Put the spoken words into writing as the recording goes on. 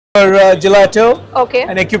Gelato Okay.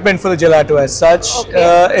 and equipment for the gelato as such.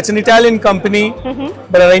 Okay. It's an Italian company,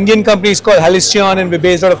 but our Indian company is called Halcyon and we're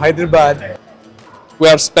based out of Hyderabad. We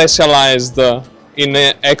are specialized in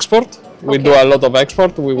export. We do a lot of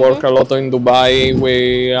export. We work a lot in Dubai.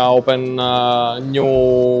 We open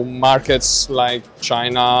new markets like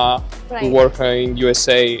China. We work in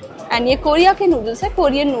USA. And ये Korea के noodles है,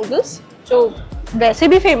 Korean noodles जो वैसे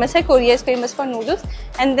भी famous है. Korea is famous for noodles.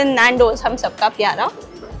 And then Nando's, हम सबका प्यारा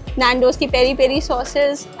नैंडोज की peri peri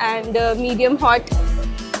sauces and medium hot.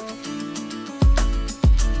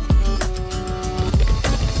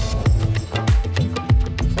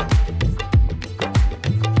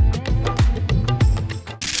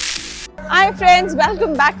 Hi friends,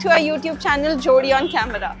 welcome back to our YouTube channel जोड़ी ऑन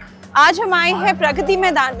कैमरा. आज हम आए हैं प्रगति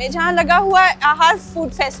मैदान में, जहां लगा हुआ है आहार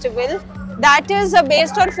food festival. That is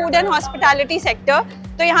based on food and hospitality sector.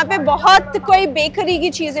 तो यहाँ पे बहुत कोई बेकरी की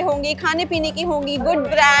चीजें होंगी, खाने पीने की होंगी, good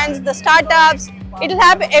brands, the startups, it will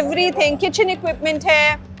have everything. Kitchen equipment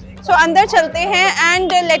है. सो अंदर चलते हैं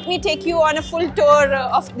and let me take you on a full tour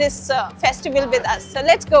of this festival with us. So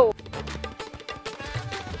let's go.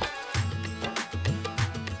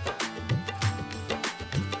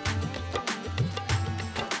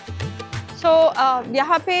 सो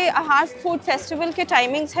यहाँ पे आहार फूड फेस्टिवल के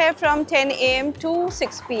टाइमिंग्स है फ्रॉम 10 AM to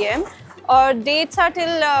 6 PM और dates are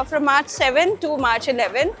till from March 7 to March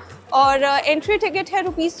 11 और entry ticket है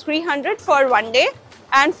 ₹300 for 1 day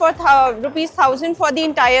and for ₹1000 for the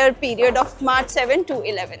entire period of March 7 to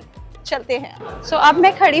 11. चलते हैं. सो अब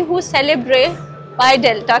मैं खड़ी हूँ सेलिब्रेट बाय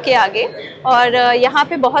डेल्टा के आगे और यहाँ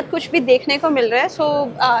पे बहुत कुछ भी देखने को मिल रहा है.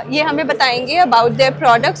 सो ये हमें बताएंगे अबाउट देयर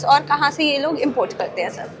प्रोडक्ट्स और कहाँ से ये लोग इम्पोर्ट करते हैं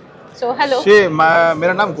सर. सो हेलो जी,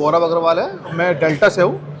 मेरा नाम गौरव अग्रवाल है. मैं डेल्टा से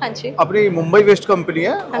हूँ. हाँ जी. अपनी मुंबई वेस्ट कंपनी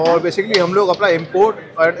है और बेसिकली हम लोग अपना इंपोर्ट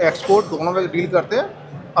और एक्सपोर्ट दोनों में डील करते हैं.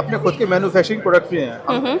 अपने खुद के मैन्युफैक्चरिंग प्रोडक्ट भी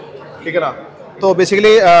हैं. ठीक है ना. तो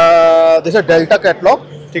basically this is delta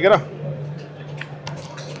catalogue. ठीक है ना.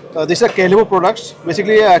 This is कैलिबो products.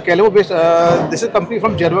 Basically कैलिबो based, this is company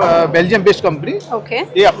from Belgium based company. Okay.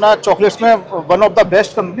 ये अपना चॉकलेट्स में one of the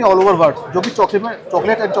best company all over world, जो भी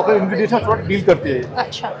चॉकलेट एंड चॉकलेट इंग्रेडिएंट्स में थोड़ा डील करती है.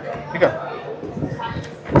 अच्छा. ठीक है.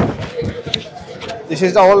 This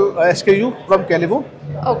is the all SKU from कैलिबो.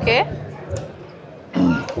 Okay.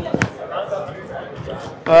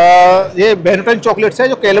 ये बेनटन चॉकलेट्स है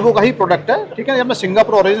जो कैलिबो का ही प्रोडक्ट है. ठीक है. ये अपना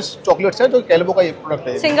सिंगापुर ऑरेंज चॉकलेट्स है जो कैलिबो का ही प्रोडक्ट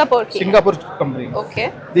है. Singapore company. Okay.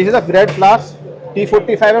 This is the bread flowers.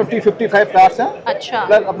 T45 और T55 फ्लावर्स है. अच्छा.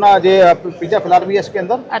 प्लस अपना ये पिज्जा फ्लावर भी है इसके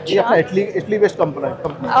अंदर. अच्छा. ये अपना इटली बेस्ड कंपनी है.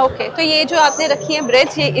 ओके. तो ये जो आपने रखी है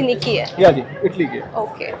ब्रेड्स, ये इन्हीं की है. या जी, इटली की.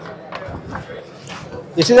 ओके.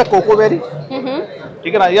 This is a कोकोबेरी.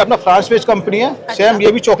 ठीक है ना. ये अपना फ्रांस बेस्ड कंपनी है. सेम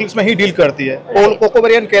ये भी चॉकलेट्स में ही डील करती है. और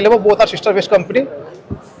कोकोबेरी and कैलिबो both are sister based company.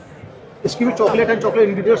 इसकी भी चॉकलेट एंड चॉकलेट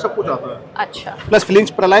इंग्रेडिएंट सब कुछ आता है. अच्छा. प्लस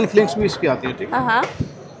फिलिंग्स, प्रलाइन फिलिंग्स भी इसकी आती है. ठीक है. हां.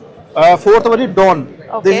 फोर्थ वाली don.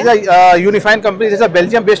 This is a unified company. This is a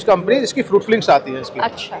Belgium based company. इसकी फ्रूट फिलिंग्स आती है इसकी.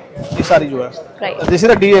 अच्छा. ये सारी जो है. This is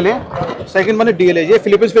a DLA. Second one है DLA. ये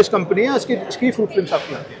फिलीपींस बेस्ड कंपनी है. इसकी फ्रूट फिलिंग्स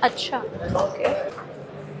आती है. अच्छा. ओके.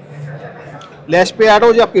 लैश पे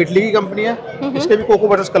आडो जो आपकी इटली की कंपनी है. इसके भी कोको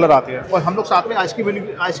बटर्स कलर आते हैं और हम लोग साथ में आइसक्रीम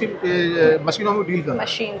मशीनों में डील करते हैं.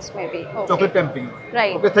 मशीन्स में भी. Chocolate टैम्पिंग.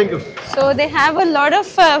 Right. Okay, thank you. So they have a lot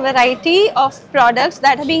of variety of products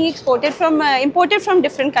that are being imported from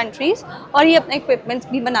different countries और ये अपने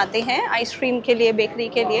equipments भी बनाते हैं आइसक्रीम के लिए, बेकरी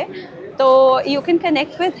के लिए. तो you can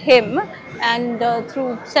connect with him and through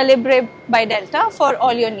Celebrate by Delta for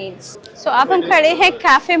all your needs. So अब हम खड़े हैं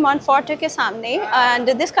कैफे Monforte के सामने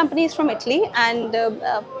and this company is from Italy and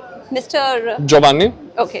Mr. Giovanni.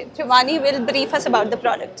 Okay, Giovanni will brief us about the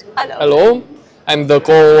product. Hello. Hello. I'm the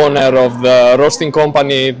co-owner of the roasting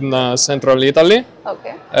company in central Italy.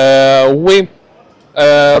 Okay. We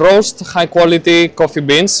roast high quality coffee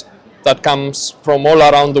beans that comes from all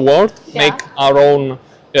around the world. Yeah. Make our own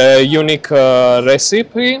unique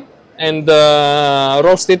recipe and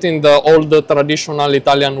roast it in the old traditional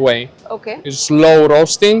Italian way. Okay. It's slow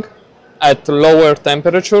roasting at lower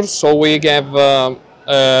temperatures, so we have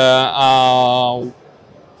a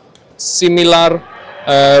similar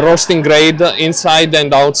roasting grade inside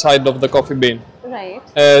and outside of the coffee bean. Right.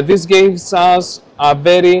 This gives us a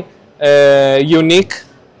very unique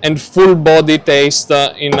and full body taste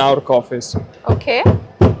in our coffees. Okay.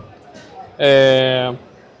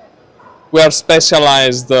 We are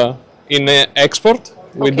specialized in export.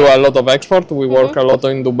 We do a lot of export. We work a lot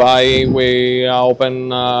in Dubai. We open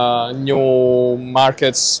new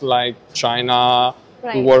markets like China.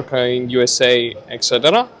 We work in USA,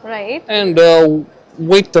 etc. Right. And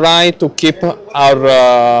we try to keep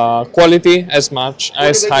our quality as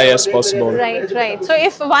high as possible. Right, right. So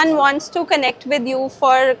if one wants to connect with you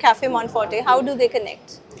for Cafe Monforte, how do they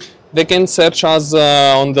connect? They can search us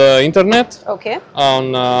on the internet, Okay.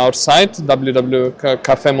 on our site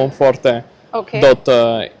www.cafemonforte.it. Okay.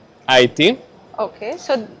 Okay.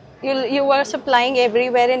 So you were supplying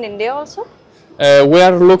everywhere in India also? We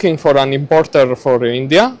are looking for an importer for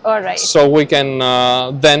India, All right. so we can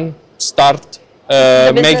then start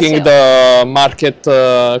business making here. the market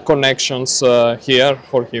connections here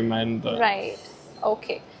for him. And Right.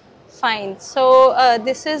 Okay. Fine. So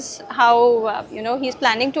this is how he's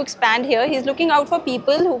planning to expand here. He's looking out for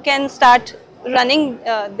people who can start running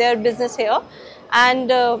their business here,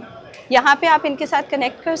 and यहाँ पे आप इनके साथ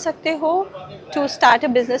connect कर सकते हो to start a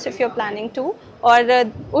business if you're planning to.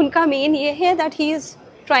 और उनका main ये है that he is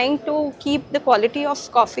trying to keep the quality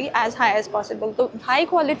of coffee as high as possible. तो high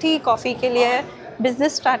quality coffee के लिए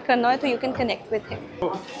business start करना है तो you can connect with him.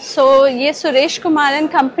 So ये सुरेश कुमार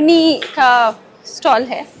and company का stall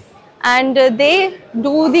है. And they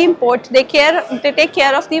do the import. They take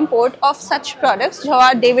care of the import of such products.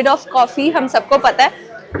 जो David of coffee हम सबको पता है,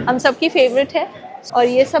 हम सबकी favorite है, और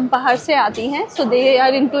ये सब बाहर से आती हैं. So they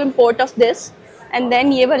are into import of this. And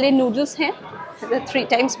then ये वाले noodles हैं, 3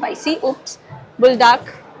 times spicy, oops, bulldog.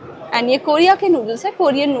 And ये कोरिया के noodles है,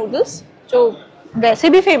 Korean noodles, जो वैसे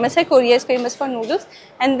भी famous है. Korea is famous for noodles.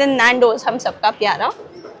 And then Nando's हम सबका प्यारा.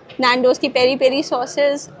 Nando's की peri peri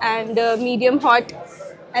sauces and medium hot.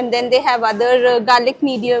 And then they have other garlic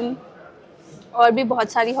medium और भी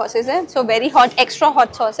बहुत सारी sauces हैं. So very hot, extra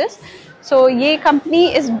hot sauces. So ये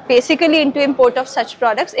company is basically into import of such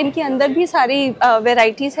products. इनके अंदर भी सारी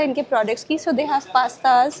varieties हैं इनके products की. So they have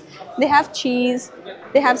pastas, they have cheese,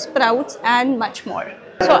 they have sprouts and much more.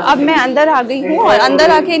 So अब मैं अंदर आ गई हूँ और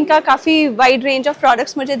अंदर आके इनका काफ़ी wide range of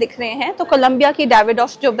products मुझे दिख रहे हैं. तो कोलंबिया की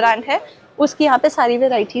Davidoff जो brand है उसकी यहाँ पे सारी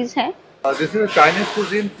varieties हैं. This is a Chinese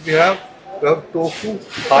cuisine. We have tofu,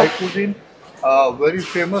 Thai cuisine, very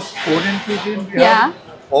famous Korean cuisine. We have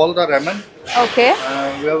all the ramen. Okay.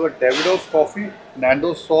 We have a Davidoff coffee,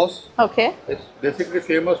 Nando's sauce. Okay. It's basically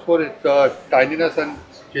famous for its tininess and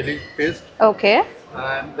chili paste. Okay.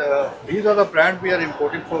 And these are the brands we are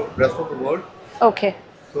importing for rest of the world. Okay.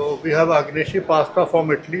 So we have Agnesci pasta from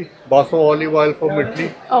Italy, Basso olive oil from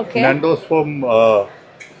Italy, Okay. Nando's from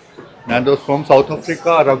South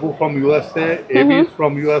Africa, Ragu from USA, Avis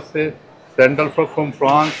from USA, Sandal from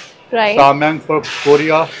France, Right. Samyang from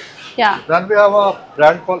Korea. Yeah. Then we have a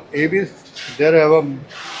brand called Avis. They have a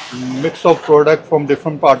mix of products from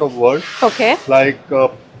different part of world. Okay. Like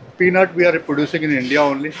peanut we are producing in India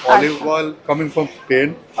only, olive oil coming from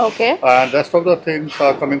Spain, Okay. and rest of the things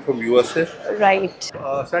are coming from USA. Right.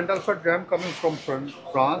 Sandalwood jam coming from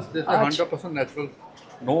France. This is 100% natural,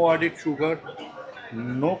 no added sugar,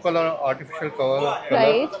 no color, artificial color.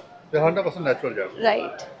 Right. They're 100% natural jam.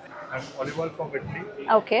 Right. And olive oil from Italy.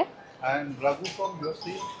 Okay. And ragu from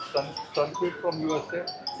USA, sunflower from USA,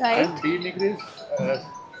 Right. and denigris,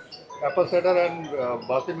 apple cider and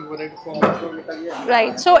balsamic vinegar from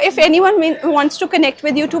Right. So if anyone wants to connect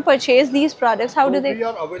with you to purchase these products, how do they? We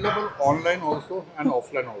are available online also and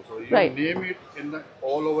offline also. You Right. name it in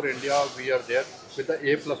all over India. We are there with the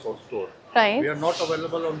A+ store. Right. We are not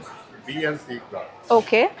available on B and C class.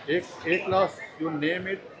 Okay. A class, you name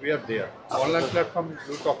it, we are there. Online platform,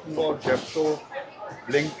 you're talking about Jepto,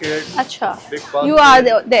 Blinkit, Acha. Big Basket, You are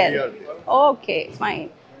there. we are there. Okay. Fine.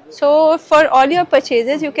 So for all your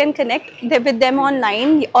purchases, you can connect with them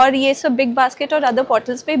online, और ये सब Big Basket और other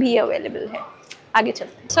portals पे भी available है. आगे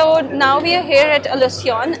चलते हैं. So now we are here at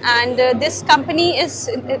Alusion, and this company is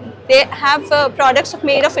they have products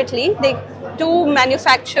made of Italy. They do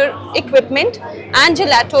manufacture equipment and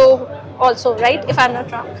gelato also, right? If I'm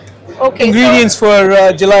not wrong. Okay. Ingredients for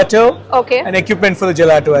gelato Okay. and equipment for the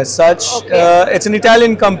gelato as such. Okay. It's an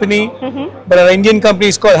Italian company, but our Indian company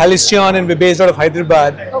is called Halcyon, and we're based out of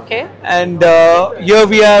Hyderabad. Okay. And here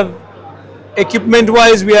we have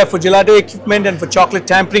equipment-wise, we have for gelato equipment and for chocolate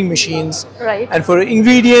tampering machines. Right. And for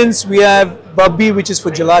ingredients, we have Bubby, which is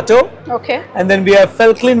for gelato, Okay. and then we have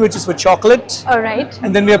Felklin, which is for chocolate, All right.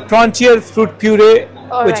 and then we have Frontier fruit puree,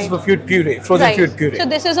 All which is right. for fruit puree, frozen Right. fruit puree. So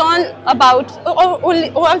this is all about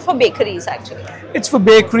all for bakeries actually. It's for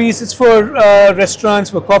bakeries, it's for restaurants,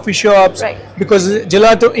 for coffee shops. Right. Because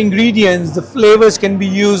gelato ingredients, the flavors can be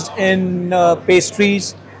used in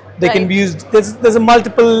pastries. They can Right. be used. There's a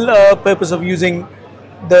multiple purpose of using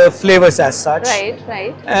the flavors as such. Right.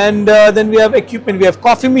 Right. And then we have equipment. We have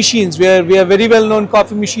coffee machines. We have very well-known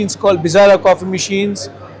coffee machines called Bizarra coffee machines.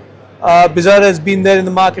 Bazaar has been there in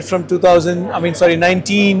the market from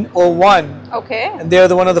 1901. Okay. And they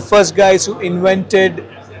are one of the first guys who invented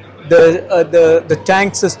the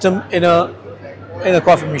tank system in a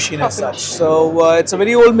coffee machine as such. So it's a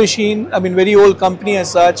very old machine. I mean, very old company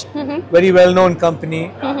as such. Very well-known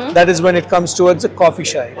company. That is when it comes towards a coffee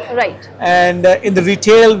shop. Right. And in the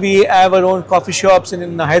retail, we have our own coffee shops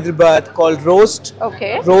in Hyderabad called Roast.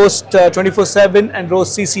 Okay. Roast 24/7 and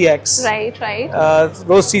Roast CCX. Right. Right.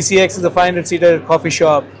 Roast CCX is a 500-seater coffee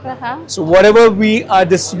shop. So whatever we are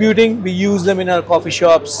distributing, we use them in our coffee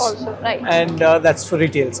shops. Also, right. And that's for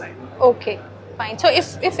retail side. Okay. Fine. So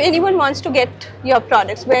if anyone wants to get your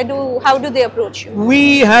products, how do they approach you?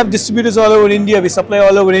 We have distributors all over India. We supply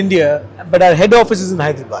all over India, but our head office is in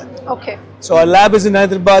Hyderabad. Okay. So our lab is in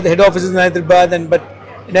Hyderabad, the head office is in Hyderabad, but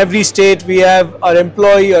in every state we have our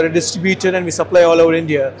employee or a distributor, and we supply all over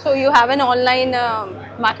India. So you have an online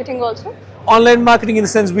marketing also? Online marketing in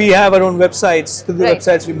the sense we have our own websites. Through the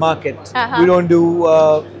websites we market. We don't do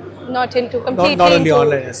not completely not only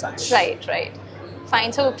online as such. Right. Right.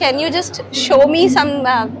 Fine. So can you just show me some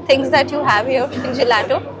things that you have here in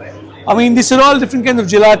gelato? I mean, these are all different kinds of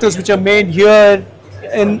gelatos which are made here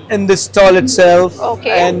in this stall itself.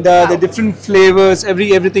 Okay. And the different flavors,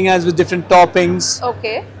 everything has with different toppings.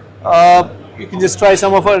 Okay. You can just try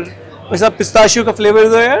some of our pistachio ka flavor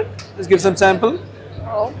there. Just give some sample.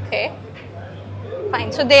 Okay.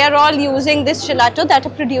 Fine. So they are all using this gelato that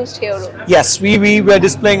are produced here. Yes, we were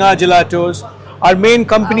displaying our gelatos. Our main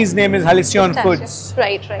company's name is Halcyon Foods.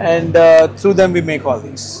 Right, right. And through them we make all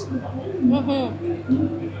these.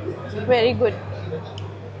 Very good.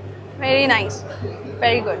 Very nice.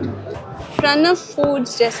 Very good. Pranav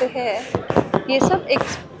Foods जैसे है, ये सब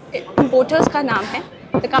importers का नाम है.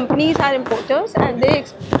 The companies are importers and they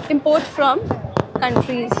import from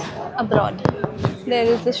countries abroad. There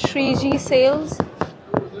is the Shriji Sales,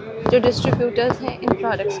 जो distributors हैं इन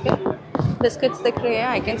products के. Biscuits दिख रहे हैं.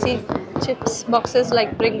 I can see chips boxes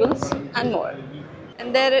like Pringles and more.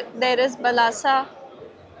 And there is Balasa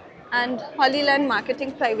and Hollyland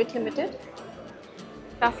Marketing Private Limited.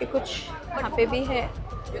 काफ़ी कुछ यहाँ पे भी है.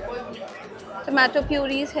 Tomato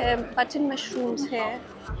purees है, button mushrooms है.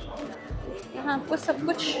 यहाँ आपको सब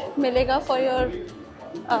कुछ मिलेगा for your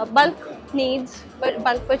bulk needs,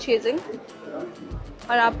 bulk purchasing.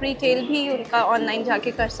 और आप retail भी उनका online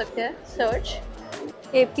जाके कर सकते हैं search.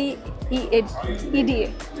 APEDA.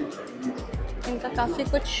 इनका काफ़ी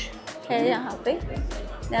कुछ है यहाँ पे.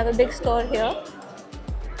 They have a big store here.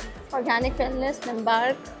 Organic Wellness,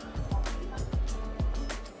 Limbark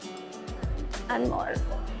and more.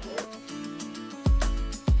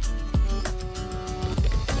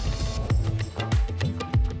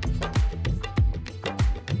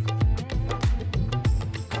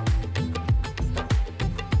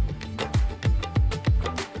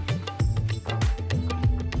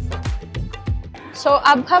 So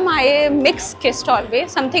अब हम आए मिक्स के स्टॉल पे.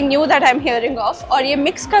 Something knew that I am hearing of. और ये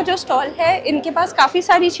मिक्स का जो स्टॉल है, इनके पास काफ़ी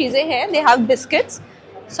सारी चीज़ें हैं. They have biscuits.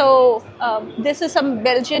 So this is some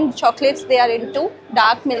Belgian chocolates they are into,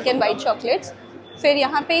 dark milk and white chocolates. फिर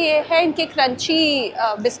यहाँ पे ये है इनके crunchy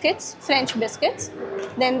biscuits, French biscuits.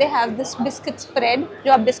 Then they have this biscuit spread जो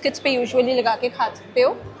आप biscuits पे usually लगा के खा सकते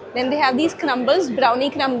हो. Then they have these crumbles,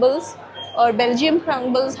 brownie crumbles और Belgium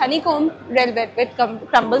crumbles, honeycomb red velvet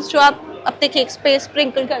crumbles जो आप अपने cakes पे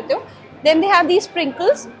sprinkle करते हो. Then they have these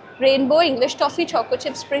sprinkles, rainbow English toffee choco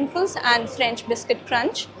chip sprinkles and French biscuit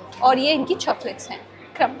crunch. और ये इनकी chocolates हैं.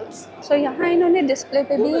 So यहाँ इन्होंने डिस्प्ले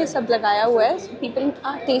पे भी ये सब लगाया हुआ है. People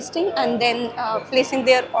are tasting and then placing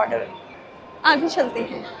their order. आगे चलते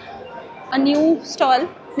हैं. A new stall.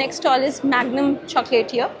 Next stall is Magnum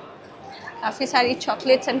chocolate here. काफ़ी सारी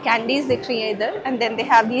chocolates and candies दिख रही है इधर. And then they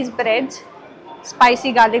have these breads,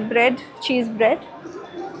 spicy garlic bread, cheese bread.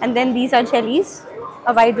 And then these are jellies,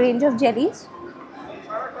 a wide range of jellies.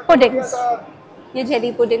 Puddings. ये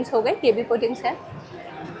jelly puddings हो गए. ये भी puddings है.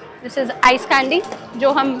 This is ice candy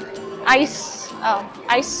जो हम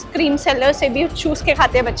आइस क्रीम सेलर से भी चूस के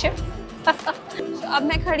खाते हैं बच्चे. So, अब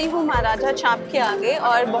मैं खड़ी हूँ महाराजा चाप के आगे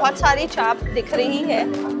और बहुत सारी चाप दिख रही है.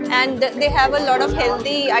 And they have a lot of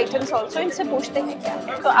healthy items also. इनसे पूछते हैं क्या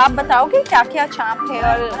है. तो आप बताओगे क्या क्या चाप है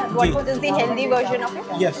और what is the healthy version of it.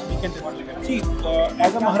 Yes, we can do it. See,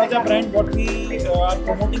 as a Maharaja brand, what we are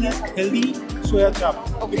promoting is healthy soya chap.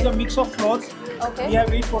 It's a mix of flours. Okay. We have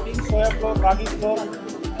wheat protein, soya flour, ragi flour,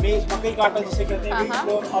 maize, मकई का आटा जिसे कहते हैं, wheat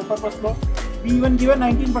flour, all-purpose flour. We even give a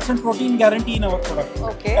 19% protein guarantee in our product.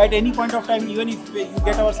 Okay. At any point of time, even if you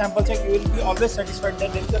get our sample check, you will be always satisfied that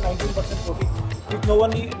there is a 19% protein. Which no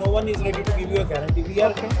one is ready to give you a guarantee. We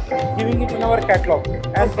are giving it in our catalog.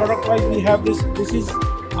 And product-wise, we have this. This is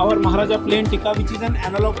our Maharaja plain tikka, which is an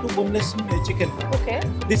analog to boneless chicken. Okay.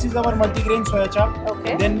 This is our multigrain soya chap.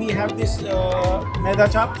 Okay. Then we have this maida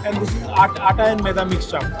chap, and this is atta and maida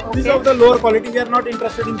mix chap. Okay. These are of the lower quality. We are not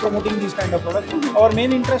interested in promoting these kind of products. Our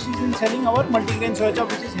main interest is in selling our multigrain soya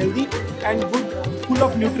chap, which is healthy and good, full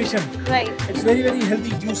of nutrition. Right. It's very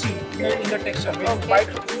healthy, juicy in the texture. When you bite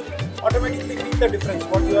it, you automatically feel the difference.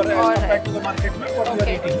 What you are as compared to the market, what you are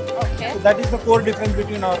eating. Okay. So that is the core difference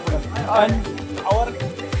between our products. And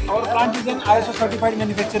our plant is an ISO certified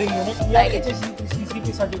manufacturing unit. We are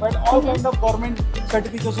HACCP certified. All kinds of government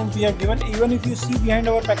certifications we have given. Even if you see behind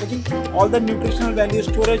our packaging, all the nutritional values,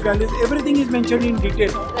 storage values, everything is mentioned in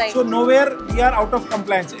detail. Right. So nowhere we are out of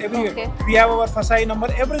compliance. Everywhere we have our FSSAI number.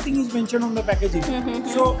 Everything is mentioned on the packaging.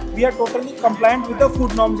 So we are totally compliant with the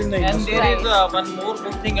food norms in the industry. And there is one more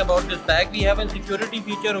good thing about this bag. We have a security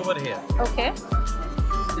feature over here. Okay.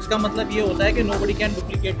 इसका मतलब ये होता है कि nobody can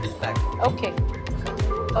duplicate this bag. Okay.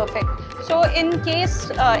 Perfect. So in case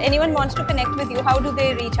anyone wants to connect with you, how do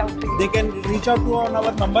they reach out to you? They can reach out to on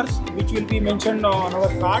our numbers, which will be mentioned on our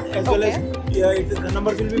card, as well as the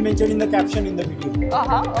numbers will be mentioned in the caption in the video.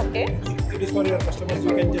 Okay. It is for your customers.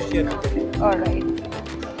 You can just share it. All right.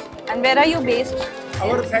 And where are you based?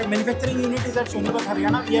 Our manufacturing unit is at Sonipat,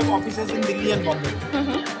 Haryana. We have offices in Delhi and Bombay.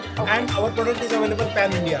 And our product is available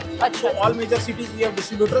pan-India. So all major cities we have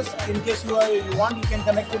distributors. In case you want, you can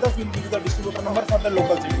connect with us. We'll give you the distributor number for the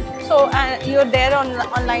local city. So you're there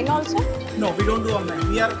online also? No, we don't do online.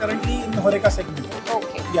 We are currently in the Horeca segment.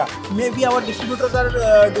 Okay. Yeah, maybe our distributors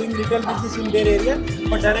are doing retail business in their area,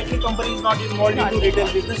 but directly company is not involved into retail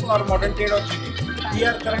business or modern trade or GT. We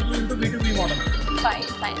are currently into B2B model. Fine.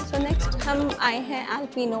 So next हम आए हैं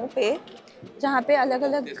अल्पिनो पे, जहाँ पे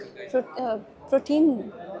अलग-अलग protein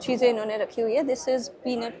चीज़ें इन्होंने रखी हुई है. This is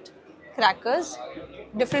peanut crackers,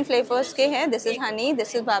 different flavors के हैं. This is honey,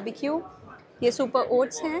 this is barbecue. ये super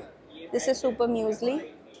oats हैं. This is super muesli,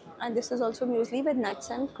 and this is also muesli with nuts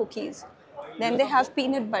and cookies. Then they have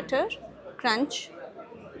peanut butter, crunch,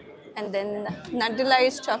 and then nut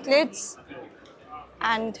delights, chocolates,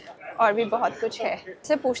 and और भी बहुत कुछ है.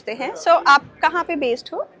 से पूछते हैं. So आप कहाँ पे बेस्ड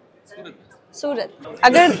हो? सूरत.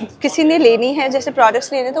 अगर किसी ने लेनी है, जैसे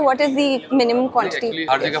प्रोडक्ट्स लेने, तो what is the minimum quantity?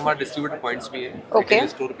 हर जगह हमारे डिस्ट्रीब्यूटर पॉइंट्स भी हैं. ओके.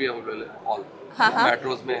 स्टोर पे अवेलेबल है ऑल.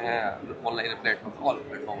 मेट्रोज में है, online platform, all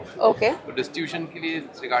platforms. Okay. तो डिस्ट्रीब्यूशन के लिए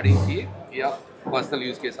रिगार्डिंग चाहिए या पर्सनल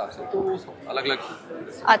यूज के हिसाब से, तो अलग अलग.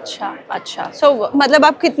 अच्छा. सो मतलब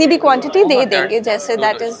आप कितनी भी क्वांटिटी दे देंगे, जैसे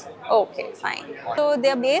दैट इज ओके फाइन. तो they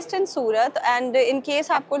are based in Surat, and in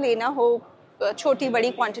case आपको लेना हो छोटी बड़ी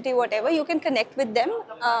quantity whatever, you can connect with them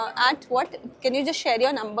at what? Can you just share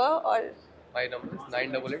your number or? My number is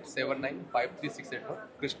 9887953681.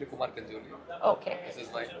 Krishna Kumar Kanjoli. Okay. This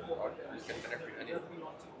is my card. You can connect with anyone.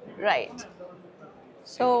 Right.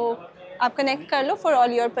 So आप connect कर लो for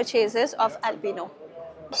all your purchases of Alpino.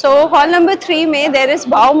 So hall number 3 में there is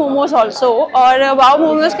Wow Momos also, और Wow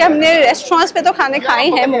Momos के हमने restaurants पे तो खाने खाए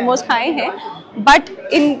हैं, momos खाए हैं, but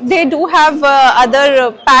they do have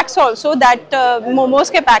other packs also, that momos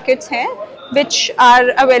के packets हैं which are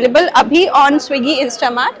available abhi on Swiggy,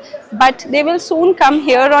 Instamart, but they will soon come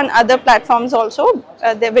here on other platforms also,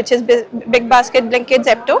 which is Big Basket, Blinkit,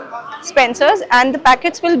 Zepto, Spencer's, and the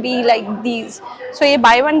packets will be like these. So ये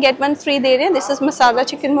buy one get one free दे रहे हैं. This is masala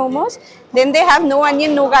chicken momos. Then they have no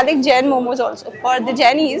onion, no garlic Jain momos also for the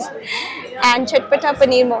Jainis, and chatpata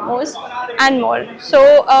paneer momos and more. So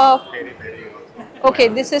okay,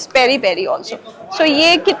 this is peri peri also. So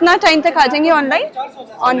ये कितना time तक आ जाएंगे online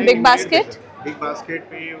on Big Basket? Big Basket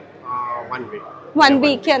पे 1 week. 1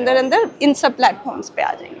 week के अंदर इन सब platforms पे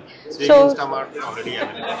आ जाएंगे. So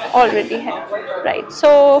already है, right? So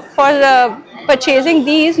for purchasing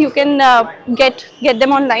these you can get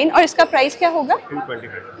them online. और इसका प्राइस क्या होगा?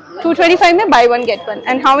 225 में buy one get one.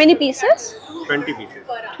 And how many pieces? 20 pieces.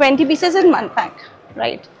 20 pieces in one pack,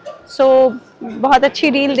 right? So बहुत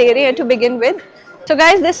अच्छी डील दे रहे हैं to begin with. So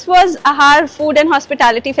guys, this was Aahar Food and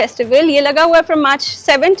Hospitality Festival. ये लगा हुआ है from March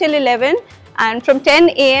 7 till 11 and from 10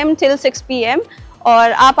 AM till 6 PM.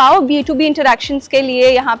 और आप आओ B2B interactions के लिए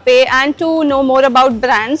यहाँ पे, and to know more about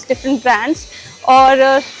brands, different brands.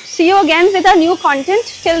 और see you again with our new content.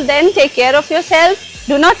 Till then, take care of yourself.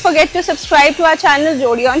 Do not forget to subscribe to our channel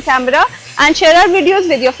Jodi on Camera and share our videos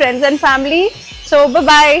with your friends and family. So bye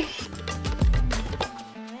bye.